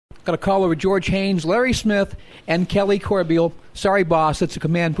Got a call over George Haynes, Larry Smith, and Kelli Corbeil. Sorry, boss, it's a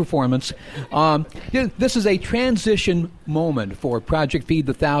command performance. This is a transition moment for Project Feed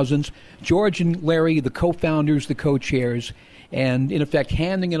the Thousands. George and Larry, the co-founders, the co-chairs, and in effect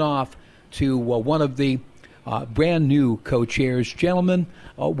handing it off to one of the brand new co-chairs. Gentlemen,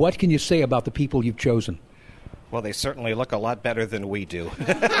 what can you say about the people you've chosen? Well, they certainly look a lot better than we do.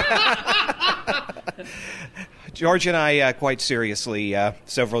 George and I, quite seriously,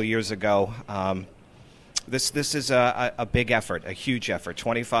 several years ago, this is a big effort, a huge effort.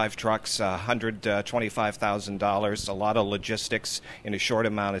 25 trucks, $125,000, a lot of logistics in a short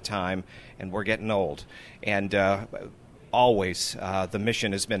amount of time, and we're getting old. And always the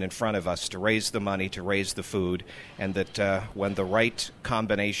mission has been in front of us to raise the money, to raise the food, and that when the right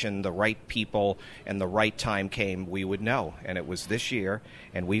combination, the right people, and the right time came, we would know. And it was this year,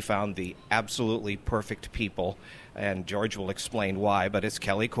 and we found the absolutely perfect people. And George will explain why, but it's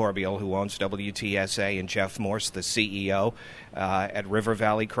Kelli Corbeil, who owns WTSA, and Jeff Morse, the CEO at River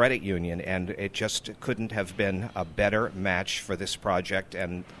Valley Credit Union. And it just couldn't have been a better match for this project,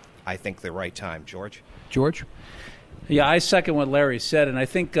 and I think the right time. George? George? Yeah, I second what Larry said, and I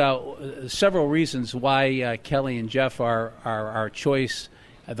think several reasons why Kelli and Jeff are our choice,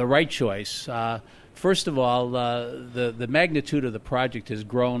 the right choice. First of all, the magnitude of the project has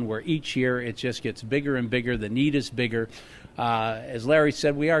grown, where each year it just gets bigger and bigger. The need is bigger. As Larry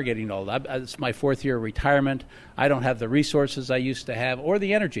said, we are getting old. It's my fourth year of retirement. I don't have the resources I used to have or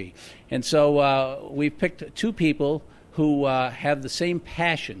the energy. And so we've picked two people who have the same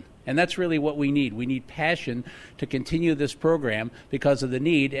passion. And that's really what we need. We need passion to continue this program because of the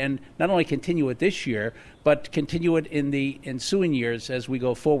need, and not only continue it this year, but continue it in the ensuing years as we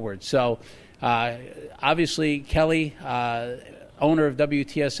go forward. So obviously, Kelli, owner of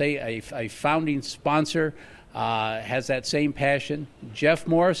WTSA, a founding sponsor, has that same passion. Jeff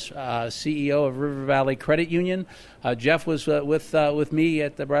Morse, CEO of River Valley Credit Union. Jeff was with me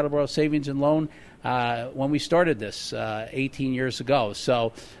at the Brattleboro Savings and Loan when we started this 18 years ago.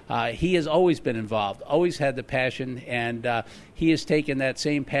 So he has always been involved, always had the passion, and he has taken that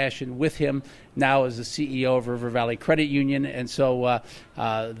same passion with him now as the CEO of River Valley Credit Union. And so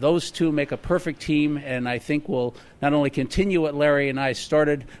those two make a perfect team, and I think will not only continue what Larry and I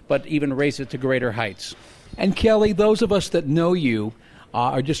started, but even raise it to greater heights. And Kelli, those of us that know you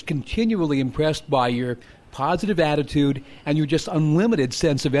are just continually impressed by your positive attitude and your just unlimited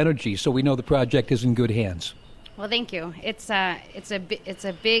sense of energy. So we know the project is in good hands. Well, thank you. It's a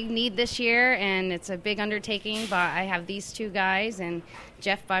big need this year, and it's a big undertaking. But I have these two guys and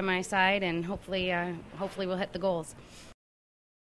Jeff by my side, and hopefully we'll hit the goals.